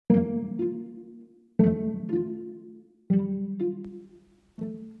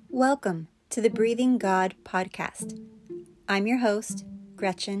Welcome to the Breathing God podcast. I'm your host,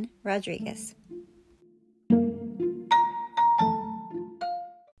 Gretchen Rodriguez.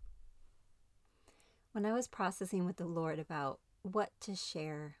 When I was processing with the Lord about what to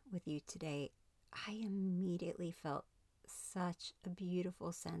share with you today, I immediately felt such a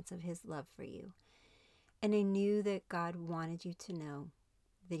beautiful sense of His love for you. And I knew that God wanted you to know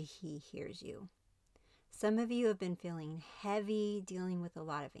that He hears you. Some of you have been feeling heavy, dealing with a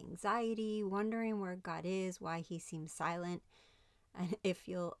lot of anxiety, wondering where God is, why He seems silent, and if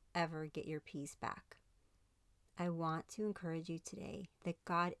you'll ever get your peace back. I want to encourage you today that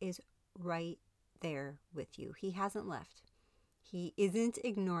God is right there with you. He hasn't left. He isn't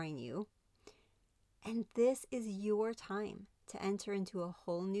ignoring you. And this is your time to enter into a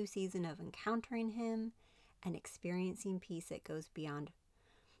whole new season of encountering Him and experiencing peace that goes beyond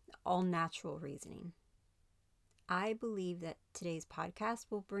all natural reasoning. I believe that today's podcast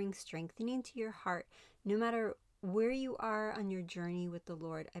will bring strengthening to your heart. No matter where you are on your journey with the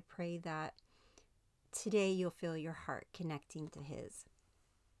Lord, I pray that today you'll feel your heart connecting to His.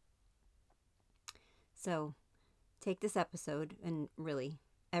 So take this episode, and really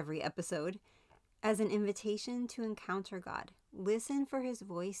every episode, as an invitation to encounter God. Listen for His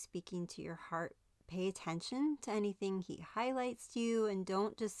voice speaking to your heart. Pay attention to anything He highlights to you, and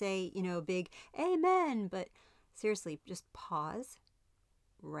don't just say, a big amen, but seriously, just pause,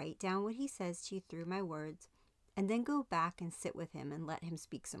 write down what He says to you through my words, and then go back and sit with Him and let Him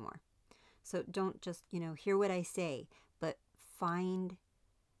speak some more. So don't just, hear what I say, but find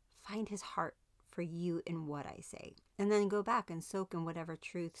His heart for you in what I say. And then go back and soak in whatever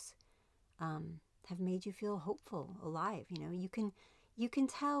truths have made you feel hopeful, alive. You can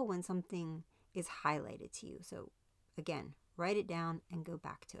tell when something is highlighted to you. So again, write it down and go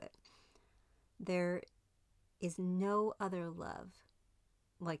back to it. There is no other love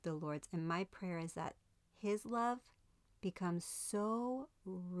like the Lord's. And my prayer is that His love becomes so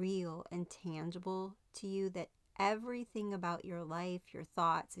real and tangible to you that everything about your life, your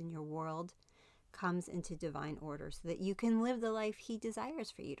thoughts, and your world comes into divine order so that you can live the life He desires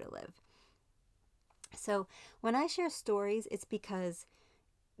for you to live. So when I share stories, it's because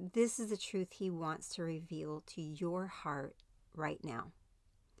this is the truth He wants to reveal to your heart right now.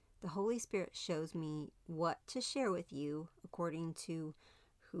 The Holy Spirit shows me what to share with you according to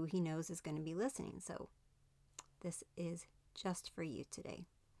who He knows is going to be listening. So this is just for you today.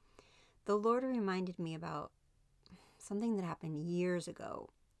 The Lord reminded me about something that happened years ago.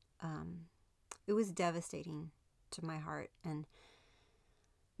 It was devastating to my heart. And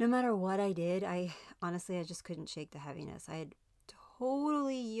no matter what I did, I just couldn't shake the heaviness. I had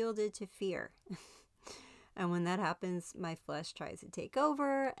totally yielded to fear. And when that happens, my flesh tries to take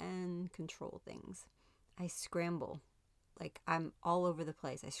over and control things. I scramble. Like I'm all over the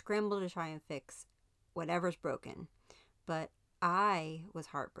place. I scramble to try and fix whatever's broken. But I was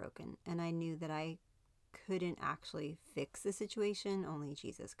heartbroken, and I knew that I couldn't actually fix the situation. Only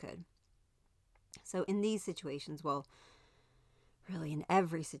Jesus could. So in these situations, well, really in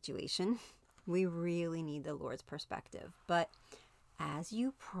every situation, we really need the Lord's perspective. But as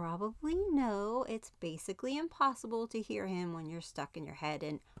you probably know, it's basically impossible to hear Him when you're stuck in your head.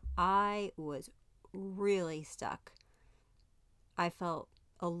 And I was really stuck. I felt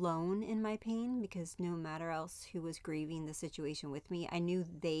alone in my pain because no matter else who was grieving the situation with me, I knew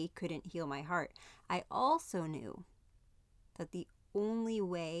they couldn't heal my heart. I also knew that the only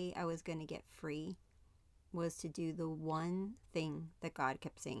way I was going to get free was to do the one thing that God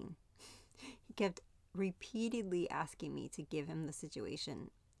kept saying. He kept repeatedly asking me to give Him the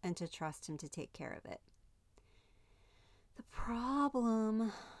situation and to trust Him to take care of it. The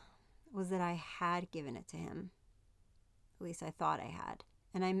problem was that I had given it to Him. At least I thought I had.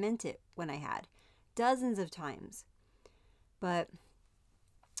 And I meant it when I had. Dozens of times. But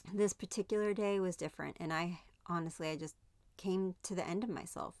this particular day was different. And I just came to the end of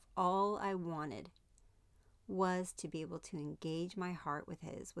myself. All I wanted was to be able to engage my heart with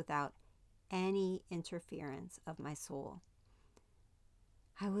His without any interference of my soul.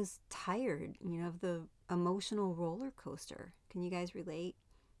 I was tired, of the emotional roller coaster. Can you guys relate?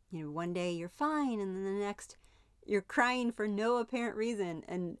 One day you're fine, and then the next you're crying for no apparent reason,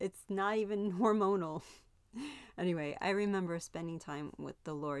 and it's not even hormonal. Anyway, I remember spending time with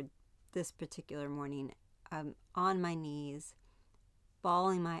the Lord this particular morning. I'm on my knees,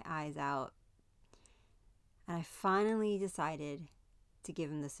 bawling my eyes out, and I finally decided to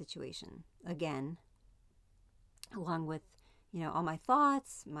give Him the situation again, along with, all my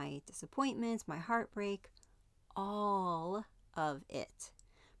thoughts, my disappointments, my heartbreak, all of it.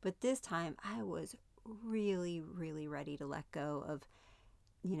 But this time I was really, really ready to let go of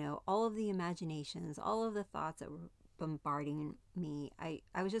all of the imaginations, all of the thoughts that were bombarding me,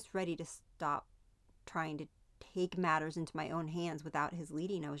 I was just ready to stop trying to take matters into my own hands without his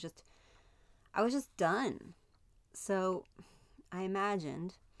leading. I was just done. So I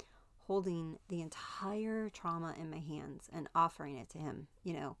imagined holding the entire trauma in my hands and offering it to him,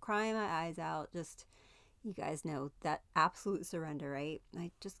 crying my eyes out. Just, you guys know that absolute surrender, right?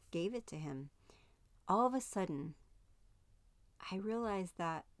 I just gave it to him. All of a sudden, I realized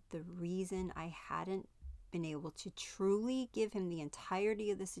that the reason I hadn't been able to truly give him the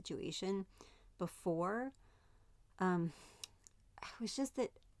entirety of the situation before was just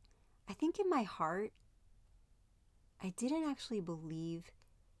that I think in my heart, I didn't actually believe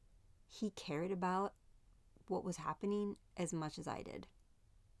he cared about what was happening as much as I did.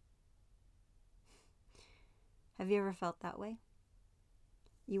 Have you ever felt that way?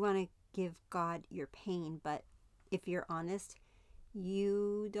 You want to give God your pain, but if you're honest,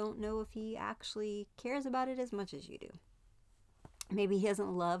 you don't know if he actually cares about it as much as you do. Maybe he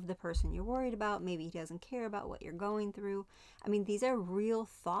doesn't love the person you're worried about. Maybe he doesn't care about what you're going through. I mean, these are real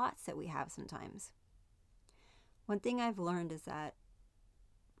thoughts that we have sometimes. One thing I've learned is that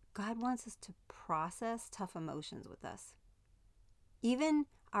God wants us to process tough emotions with us. Even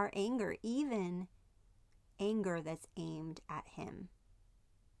our anger, even anger that's aimed at him.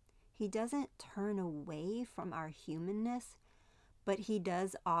 He doesn't turn away from our humanness, but he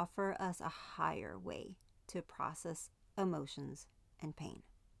does offer us a higher way to process emotions and pain.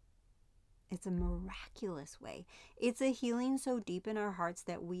 It's a miraculous way. It's a healing so deep in our hearts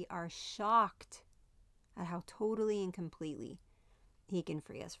that we are shocked at how totally and completely he can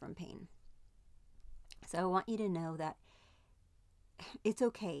free us from pain. So I want you to know that it's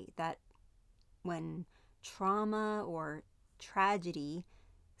okay that when trauma or tragedy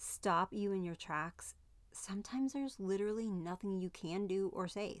stop you in your tracks, sometimes there's literally nothing you can do or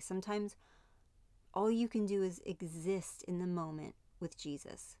say. Sometimes all you can do is exist in the moment with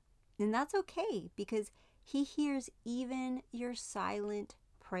Jesus. And that's okay, because he hears even your silent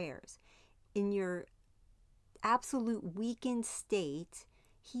prayers. In your absolute weakened state,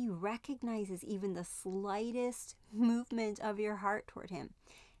 he recognizes even the slightest movement of your heart toward him.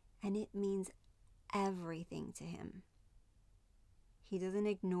 And it means everything to him. He doesn't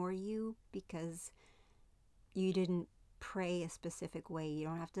ignore you because you didn't pray a specific way. You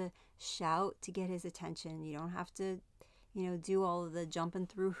don't have to shout to get his attention. You don't have to, do all of the jumping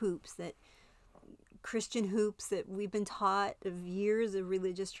through hoops, that Christian hoops that we've been taught of years of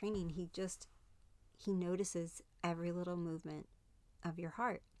religious training. He notices every little movement of your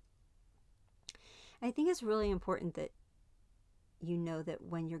heart. I think it's really important that you know that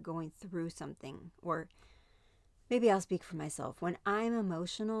when you're going through something, or maybe I'll speak for myself, when I'm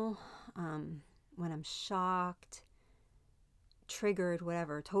emotional, when I'm shocked, triggered,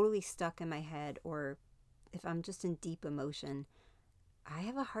 whatever, totally stuck in my head, or if I'm just in deep emotion, I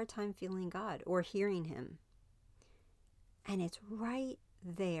have a hard time feeling God or hearing him. And it's right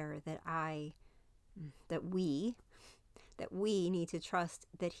there that we need to trust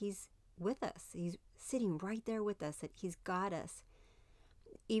that he's with us. He's sitting right there with us, that he's got us.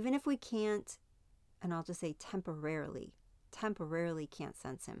 Even if we can't, and I'll just say temporarily can't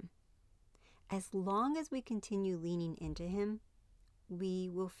sense him. As long as we continue leaning into him, we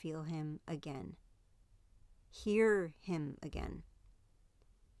will feel him again. Hear him again.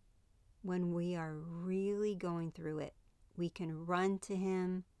 When we are really going through it, we can run to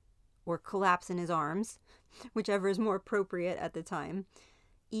him or collapse in his arms, whichever is more appropriate at the time,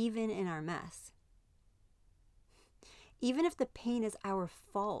 even in our mess. Even if the pain is our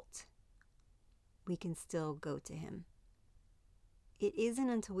fault, we can still go to him. It isn't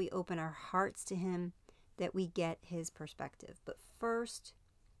until we open our hearts to him that we get his perspective. But first,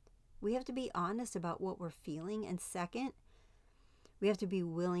 we have to be honest about what we're feeling. And second, we have to be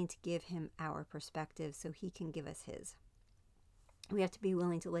willing to give him our perspective so he can give us his. We have to be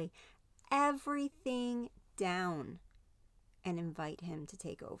willing to lay everything down and invite him to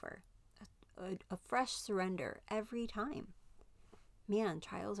take over. A fresh surrender every time. Man,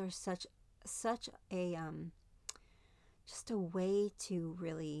 trials are such a just a way to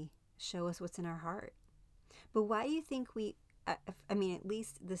really show us what's in our heart. But why do you think at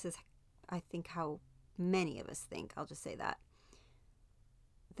least this is, I think, how many of us think, I'll just say that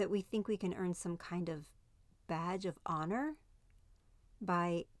we think we can earn some kind of badge of honor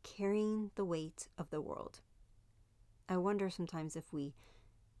by carrying the weight of the world. I wonder sometimes if we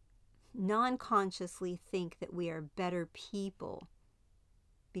non-consciously think that we are better people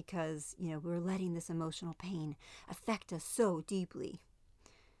because, we're letting this emotional pain affect us so deeply.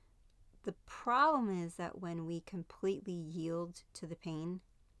 The problem is that when we completely yield to the pain,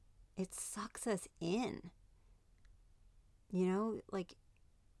 it sucks us in. You know, like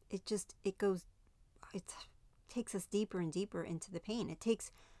it takes us deeper and deeper into the pain. It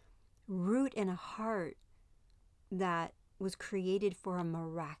takes root in a heart that was created for a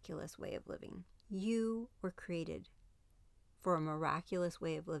miraculous way of living. You were created for a miraculous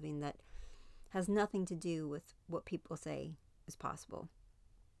way of living that has nothing to do with what people say is possible.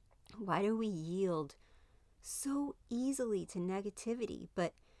 Why do we yield so easily to negativity?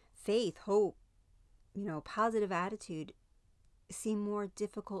 But faith, hope, positive attitude seem more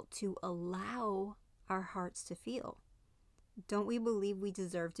difficult to allow our hearts to feel. Don't we believe we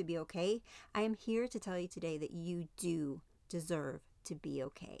deserve to be okay? I am here to tell you today that you do deserve to be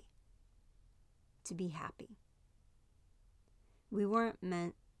okay, to be happy. We weren't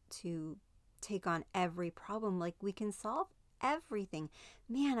meant to take on every problem like we can solve everything.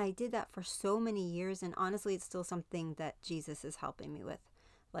 Man, I did that for so many years, and honestly, it's still something that Jesus is helping me with.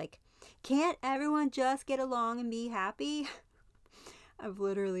 Like, can't everyone just get along and be happy? I've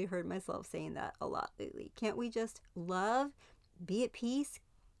literally heard myself saying that a lot lately. Can't we just love, be at peace?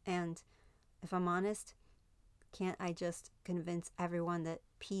 And if I'm honest, can't I just convince everyone that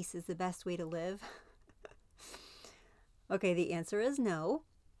peace is the best way to live? Okay, the answer is no.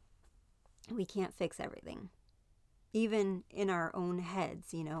 We can't fix everything. Even in our own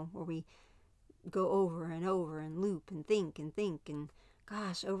heads, where we go over and over and loop and think and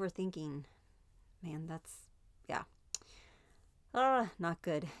gosh, overthinking. Man, that's, yeah. Not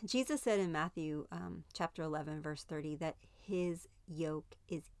good. Jesus said in Matthew chapter 11, verse 30, that his yoke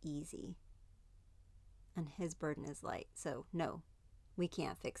is easy and his burden is light. So no, we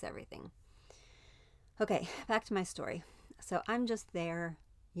can't fix everything. Okay, back to my story. So I'm just there,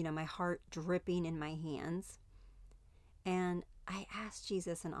 my heart dripping in my hands. And I asked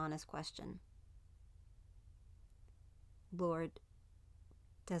Jesus an honest question. Lord,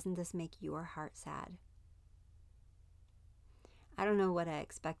 doesn't this make your heart sad? I don't know what I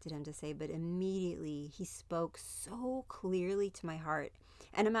expected him to say, but immediately he spoke so clearly to my heart.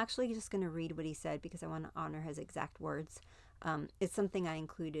 And I'm actually just going to read what he said because I want to honor his exact words. It's something I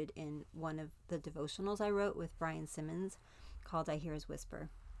included in one of the devotionals I wrote with Brian Simmons called I Hear His Whisper.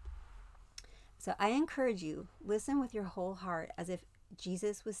 So I encourage you, listen with your whole heart as if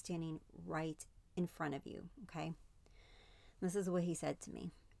Jesus was standing right in front of you, okay? This is what he said to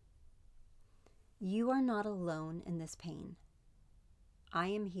me. You are not alone in this pain. I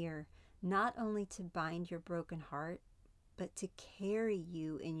am here not only to bind your broken heart, but to carry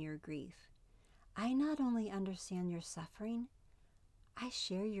you in your grief. I not only understand your suffering, I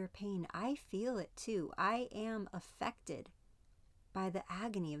share your pain. I feel it too. I am affected by the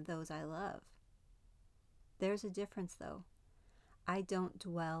agony of those I love. There's a difference though. I don't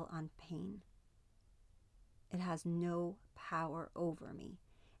dwell on pain. It has no power over me,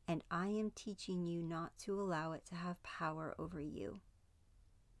 and I am teaching you not to allow it to have power over you.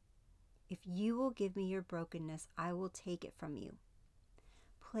 If you will give me your brokenness, I will take it from you.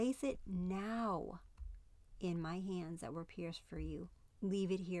 Place it now in my hands that were pierced for you.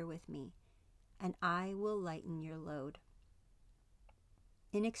 Leave it here with me, and I will lighten your load.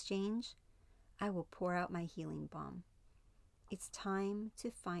 In exchange, I will pour out my healing balm. It's time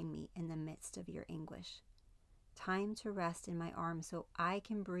to find me in the midst of your anguish. Time to rest in my arms so I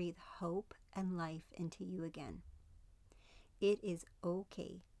can breathe hope and life into you again. It is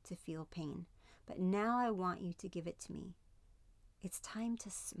okay to feel pain, but now I want you to give it to me. It's time to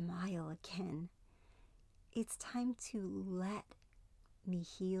smile again. It's time to let me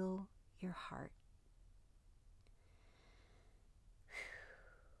heal your heart.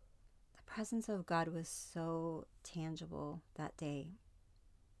 The presence of God was so tangible that day.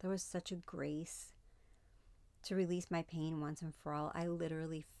 There was such a grace to release my pain once and for all. I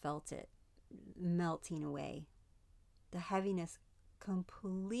literally felt it melting away. The heaviness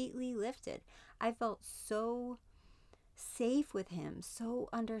completely lifted. I felt so safe with him, so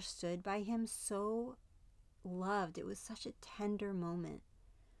understood by him, so loved. It was such a tender moment.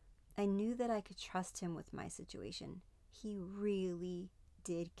 I knew that I could trust him with my situation. He really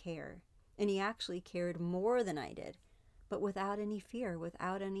did care. And he actually cared more than I did, but without any fear,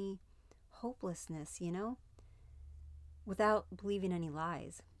 without any hopelessness, without believing any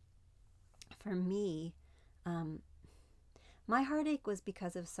lies. For me, my heartache was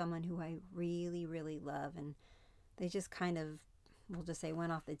because of someone who I really, really love, and they just kind of, we'll just say,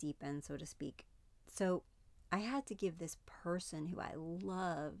 went off the deep end, so to speak. So I had to give this person who I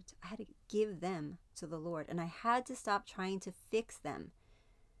loved, I had to give them to the Lord, and I had to stop trying to fix them,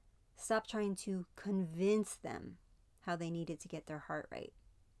 stop trying to convince them how they needed to get their heart right.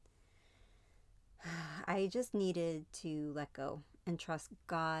 I just needed to let go. and trust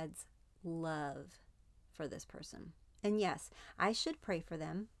God's love for this person. And yes, I should pray for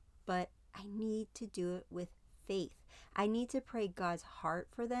them, but I need to do it with faith. I need to pray God's heart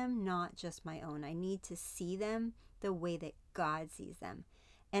for them, not just my own. I need to see them the way that God sees them.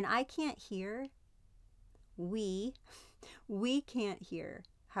 And I can't hear, we can't hear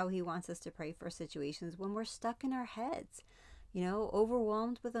how he wants us to pray for situations when we're stuck in our heads,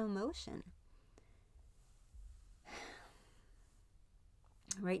 overwhelmed with emotion.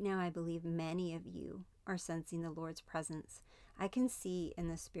 Right now, I believe many of you are sensing the Lord's presence. I can see in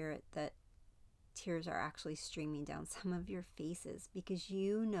the spirit that tears are actually streaming down some of your faces because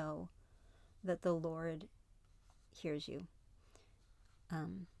you know that the Lord hears you.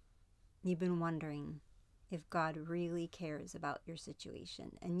 You've been wondering if God really cares about your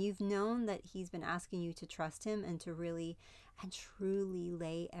situation, and you've known that he's been asking you to trust him and to really and truly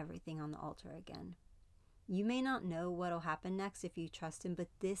lay everything on the altar again. You may not know what will happen next if you trust him, but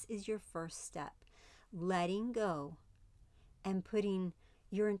this is your first step. Letting go and putting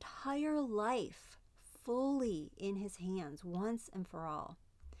your entire life fully in his hands once and for all.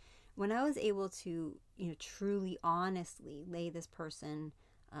 When I was able to, truly, honestly lay this person,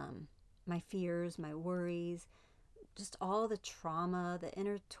 my fears, my worries, just all the trauma, the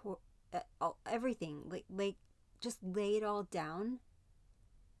inner, everything, like just lay it all down,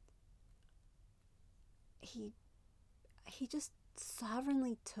 he just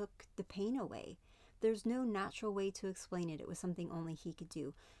sovereignly took the pain away. There's no natural way to explain it. It was something only he could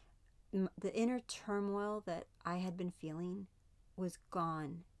do. The inner turmoil that I had been feeling was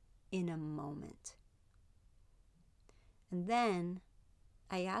gone in a moment. And then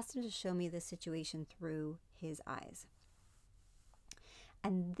I asked him to show me the situation through his eyes.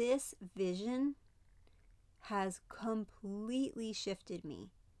 And this vision has completely shifted me.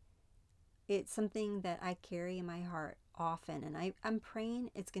 It's something that I carry in my heart often, and I'm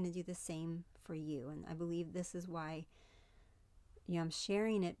praying it's going to do the same for you. And I believe this is why I'm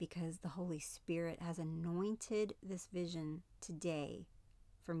sharing it, because the Holy Spirit has anointed this vision today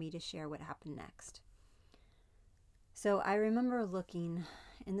for me to share what happened next. So I remember looking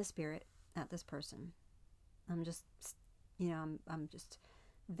in the spirit at this person. I'm just, I'm just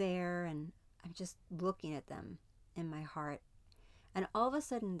there, and I'm just looking at them in my heart. And all of a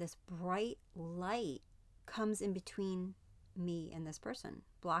sudden, this bright light comes in between me and this person,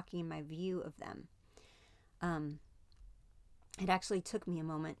 blocking my view of them. It actually took me a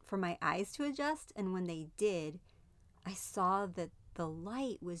moment for my eyes to adjust, and when they did, I saw that the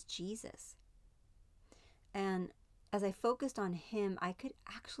light was Jesus. And as I focused on him, I could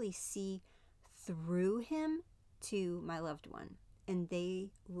actually see through him to my loved one, and they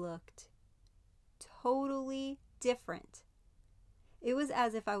looked totally different. It was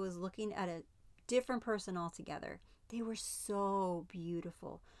as if I was looking at a different person altogether. They were so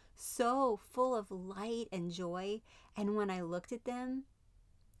beautiful, so full of light and joy. And when I looked at them,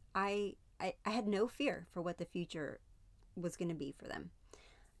 I had no fear for what the future was going to be for them.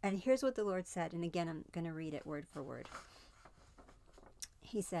 And here's what the Lord said. And again, I'm going to read it word for word.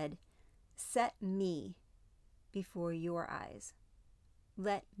 He said, "Set me before your eyes.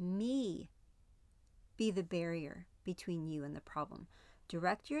 Let me be the barrier between you and the problem.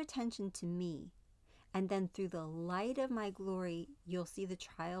 Direct your attention to me, and then through the light of my glory, you'll see the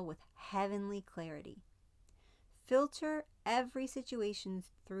trial with heavenly clarity. Filter every situation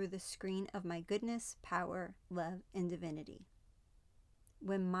through the screen of my goodness, power, love, and divinity.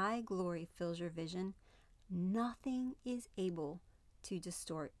 When my glory fills your vision, nothing is able to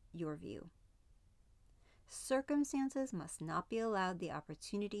distort your view. Circumstances must not be allowed the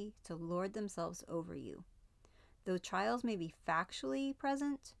opportunity to lord themselves over you. Though trials may be factually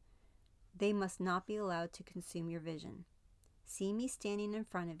present, they must not be allowed to consume your vision. See me standing in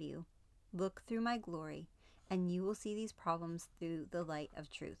front of you, look through my glory, and you will see these problems through the light of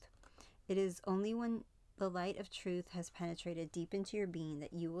truth. It is only when the light of truth has penetrated deep into your being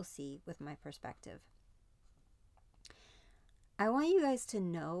that you will see with my perspective." I want you guys to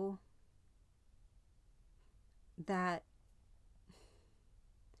know that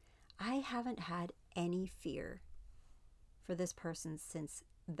I haven't had any fear for this person since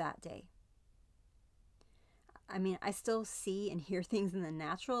that day. I mean, I still see and hear things in the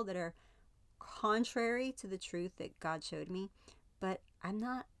natural that are contrary to the truth that God showed me, but I'm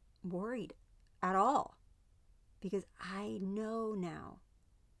not worried at all, because I know now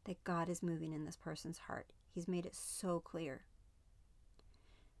that God is moving in this person's heart. He's made it so clear.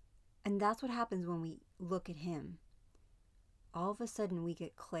 And that's what happens when we look at him. All of a sudden, we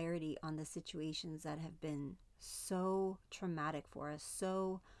get clarity on the situations that have been so traumatic for us,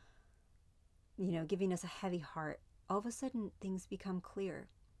 so, giving us a heavy heart all of a sudden things become clear.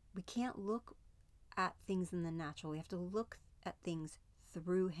 We can't look at things in the natural. We have to look at things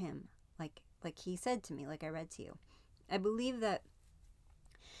through him, like he said to me, like I read to you. I believe that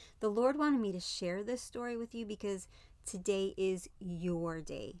the Lord wanted me to share this story with you because today is your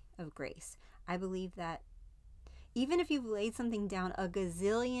day of grace. I believe that even if you've laid something down a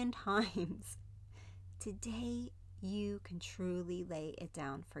gazillion times, today you can truly lay it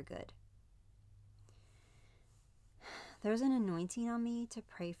down for good. There's an anointing on me to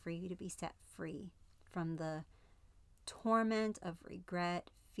pray for you to be set free from the torment of regret,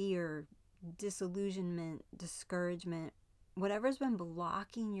 fear, disillusionment, discouragement, whatever's been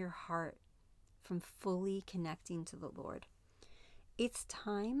blocking your heart from fully connecting to the Lord. It's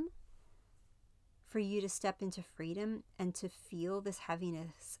time for you to step into freedom and to feel this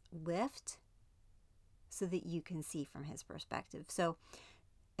heaviness lift so that you can see from his perspective. So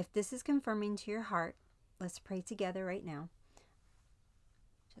if this is confirming to your heart, let's pray together right now.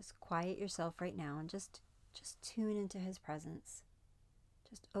 Just quiet yourself right now and just tune into his presence.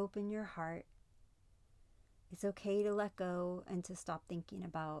 Just open your heart. It's okay to let go and to stop thinking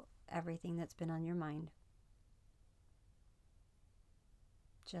about everything that's been on your mind.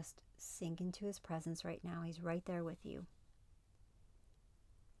 Just sink into his presence right now. He's right there with you.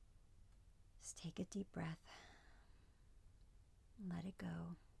 Just take a deep breath. Let it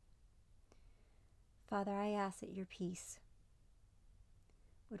go. Father, I ask that your peace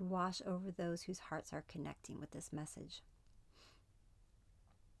would wash over those whose hearts are connecting with this message.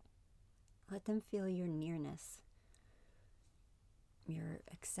 Let them feel your nearness, your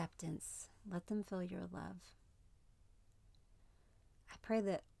acceptance. Let them feel your love. I pray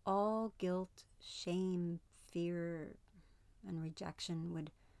that all guilt, shame, fear, and rejection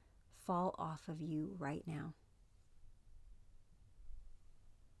would fall off of you right now.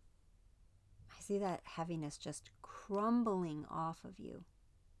 I see that heaviness just crumbling off of you.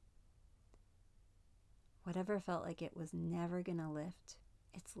 Whatever felt like it was never going to lift,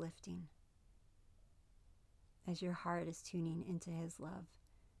 it's lifting. As your heart is tuning into his love,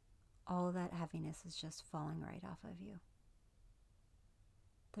 all of that heaviness is just falling right off of you.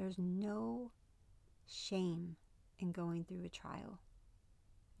 There's no shame in going through a trial.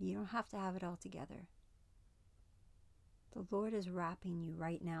 You don't have to have it all together. The Lord is wrapping you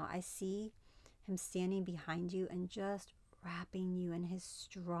right now. I see him standing behind you and just wrapping you in his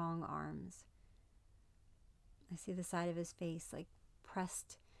strong arms. I see the side of his face like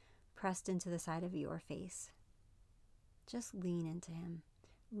pressed into the side of your face. Just lean into him.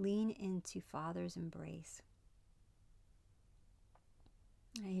 Lean into Father's embrace.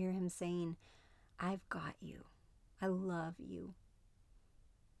 I hear him saying, I've got you. I love you.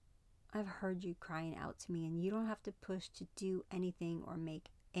 I've heard you crying out to me, and you don't have to push to do anything or make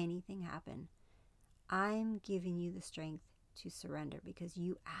anything happen. I'm giving you the strength to surrender because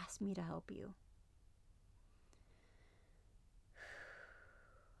you asked me to help you.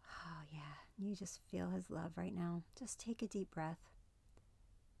 Oh, yeah. You just feel his love right now. Just take a deep breath.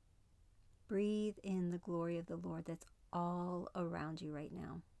 Breathe in the glory of the Lord that's all around you right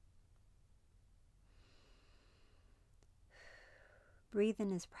now. Breathe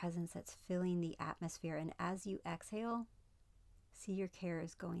in his presence that's filling the atmosphere. And as you exhale, see your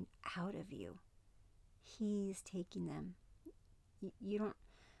cares going out of you. He's taking them. You don't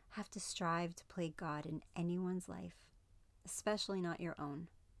have to strive to play God in anyone's life, especially not your own.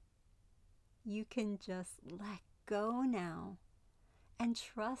 You can just let go now and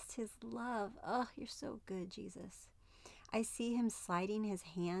trust his love. Oh, you're so good, Jesus. I see him sliding his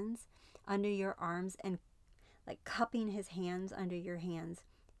hands under your arms and like cupping his hands under your hands.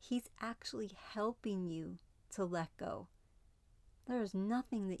 He's actually helping you to let go. There's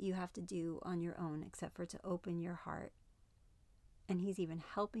nothing that you have to do on your own except for to open your heart. And he's even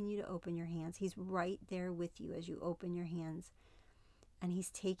helping you to open your hands. He's right there with you as you open your hands. And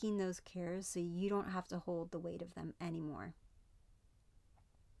he's taking those cares so you don't have to hold the weight of them anymore.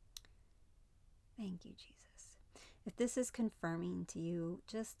 Thank you, Jesus. If this is confirming to you,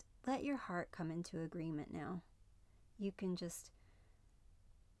 just let your heart come into agreement now. You can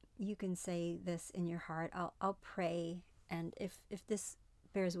say this in your heart. I'll pray, and if this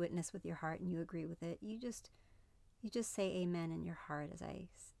bears witness with your heart and you agree with it, you just say amen in your heart as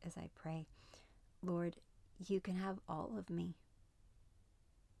I pray. Lord, you can have all of me.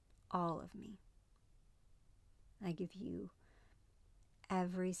 All of me. I give you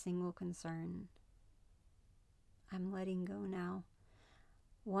every single concern. I'm letting go now,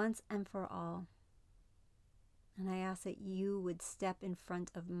 once and for all. And I ask that you would step in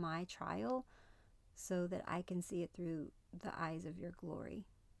front of my trial so that I can see it through the eyes of your glory.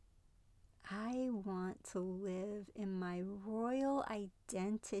 I want to live in my royal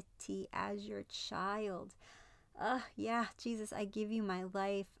identity as your child. Yeah, Jesus, I give you my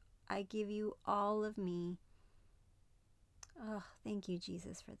life. I give you all of me. Oh, thank you,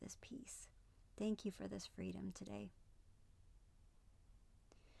 Jesus, for this peace. Thank you for this freedom today.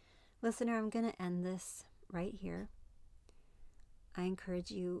 Listener, I'm going to end this right here. I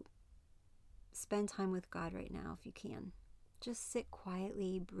encourage you, spend time with God right now if you can. Just sit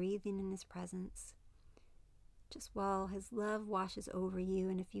quietly, breathing in His presence, just while His love washes over you.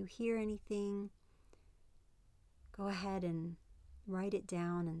 And if you hear anything, go ahead and write it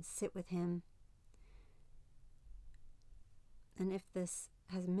down and sit with Him. And if this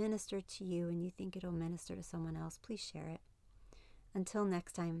has ministered to you and you think it'll minister to someone else, please share it. Until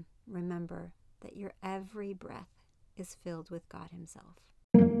next time, remember that your every breath is filled with God Himself.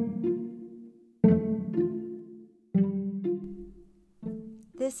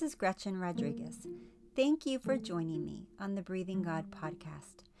 This is Gretchen Rodriguez. Thank you for joining me on the Breathing God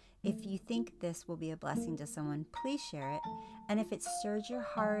podcast. If you think this will be a blessing to someone, please share it. And if it stirred your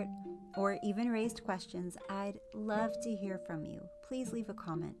heart or even raised questions, I'd love to hear from you. Please leave a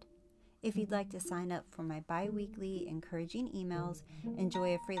comment. If you'd like to sign up for my bi-weekly encouraging emails,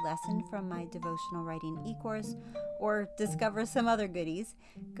 enjoy a free lesson from my devotional writing e-course, or discover some other goodies,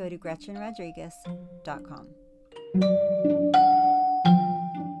 go to GretchenRodriguez.com.